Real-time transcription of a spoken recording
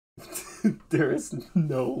There is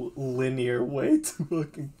no linear way to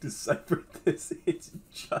fucking decipher this. It's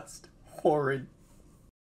just horrid.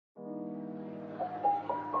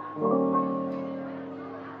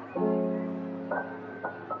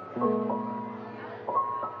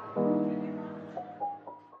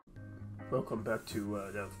 Welcome back to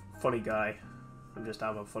the funny guy.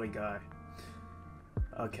 I'm a funny guy.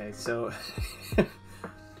 Okay, so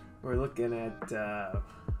we're looking at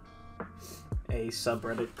a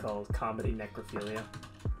subreddit called comedynecrophilia.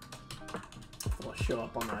 It'll show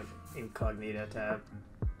up on my incognito tab.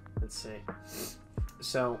 Let's see.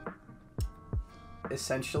 So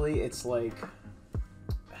essentially, it's like,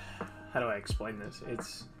 how do I explain this?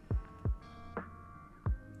 It's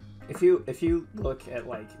if you look at,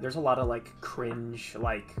 like, there's a lot of like cringe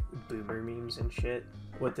like boomer memes and shit.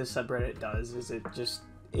 What this subreddit does is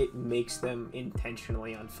it makes them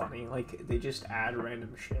intentionally unfunny. Like, they just add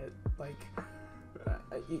random shit. Like,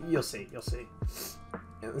 you'll see.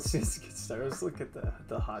 And let's just get started. Let's look at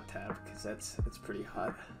the hot tab, because that's pretty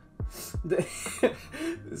hot.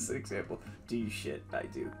 This example. Do you shit? I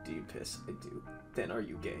do. Do you piss? I do. Then are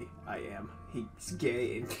you gay? I am. He's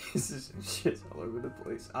gay and pisses and shits all over the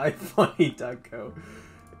place. ifunny.co.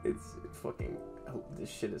 It's fucking... Oh, this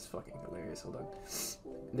shit is fucking hilarious. Hold on.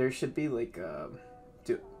 There should be like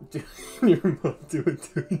do your mom, do it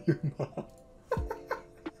to your mom.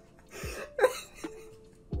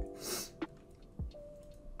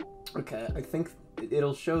 Okay, I think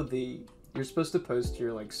it'll show you're supposed to post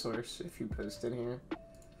your like source if you post in here.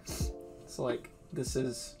 So like this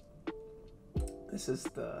is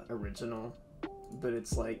the original, but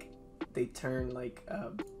it's like they turn like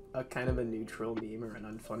a kind of a neutral meme or an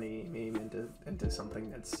unfunny meme into something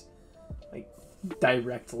that's like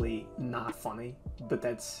directly not funny, but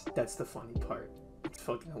that's the funny part. It's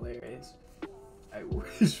fucking hilarious. I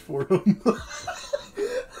wish for him.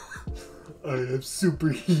 I have super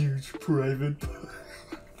huge private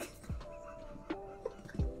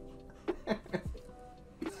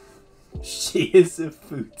She is a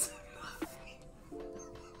food.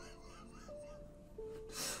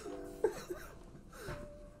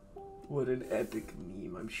 What an epic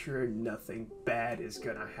meme. I'm sure nothing bad is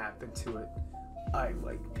gonna happen to it. I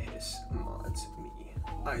like piss, mods me.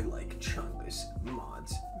 I like chungus,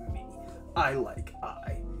 mods me. I like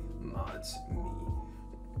mods me.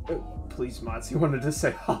 Oh, please, mods, he wanted to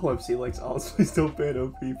say olives. He likes olives. Please don't ban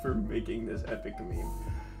OP for making this epic meme.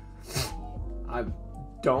 I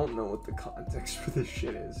don't know what the context for this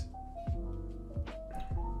shit is.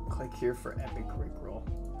 Click here for epic rickroll.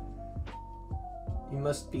 You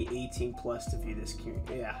must be 18 plus to view this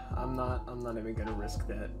community. Yeah, I'm not even gonna risk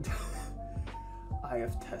that. I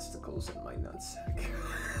have testicles in my nutsack.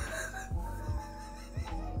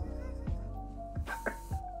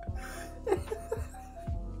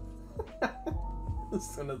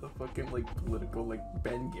 Son of the fucking like political like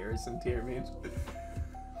Ben Garrison tier memes.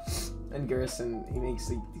 And Garrison, he makes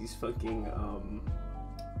like these fucking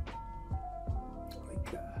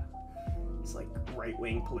it's like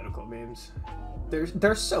right-wing political memes.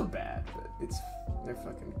 They're so bad, but they're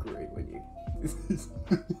fucking great when you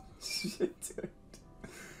shit, dude.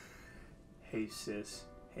 Hey sis,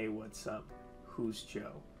 hey what's up? Who's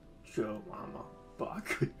Joe? Joe Mama.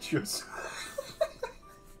 Baka just.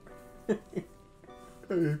 Hey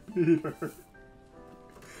Peter.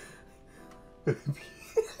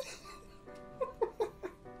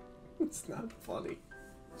 It's not funny.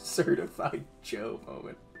 Certified Joe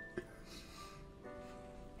moment.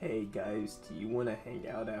 Hey guys, do you want to hang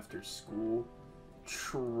out after school?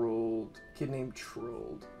 Trolled. Kid named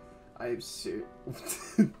Trolled.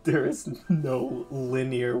 There is no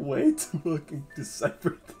linear way to fucking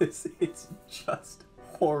decipher this. It's just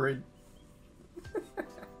horrid.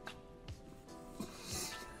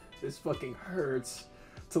 This fucking hurts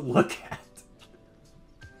to look at.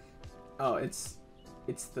 Oh, it's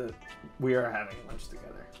we are having lunch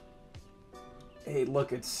together. Hey,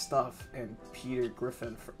 look, it's Stuff and Peter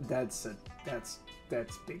Griffin. That's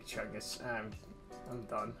Big Chungus. I'm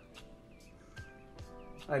done.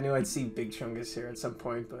 I knew I'd see Big Chungus here at some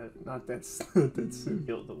point, but not that's Kill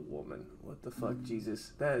the woman. What the fuck,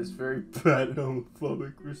 Jesus? That is very bad and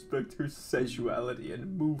homophobic. Respect her sexuality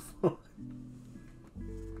and move on.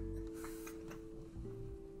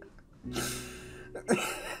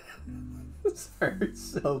 This hurts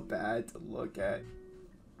so bad to look at.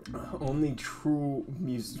 Only true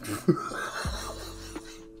music.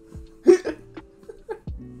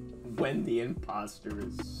 When the imposter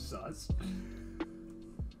is sus.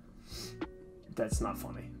 That's not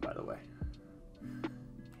funny, by the way.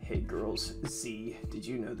 Hey girls, Z, did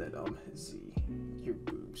you know that Z, your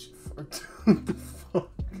boobs fart? What the fuck?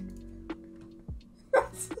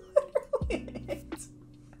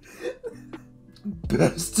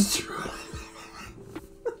 best to try.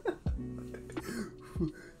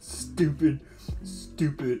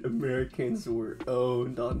 Stupid Americans were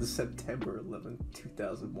owned on September 11th,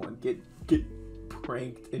 2001. Get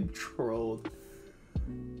pranked and trolled.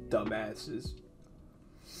 Dumbasses.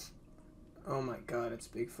 Oh my god, it's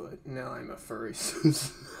Bigfoot. Now I'm a furry.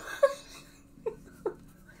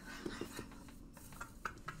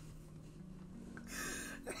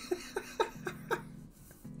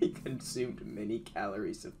 He consumed many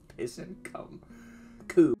calories of piss and cum.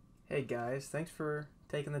 Cool. Hey guys, thanks for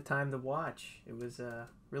taking the time to watch. It was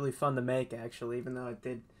really fun to make, actually, even though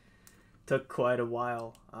it took quite a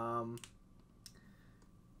while.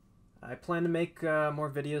 I plan to make more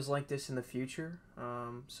videos like this in the future,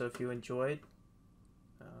 so if you enjoyed,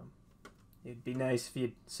 it'd be nice if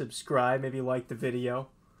you'd subscribe, maybe like the video,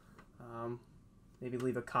 maybe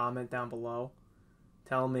leave a comment down below,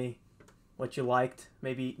 tell me what you liked,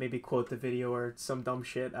 maybe quote the video or some dumb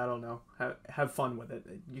shit, I don't know, have fun with it.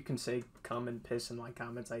 You can say cum and piss in my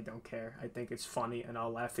comments, I don't care. I think it's funny, and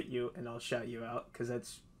I'll laugh at you, and I'll shout you out, because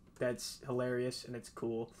that's hilarious, and it's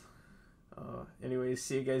cool. Anyways,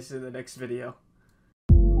 see you guys in the next video.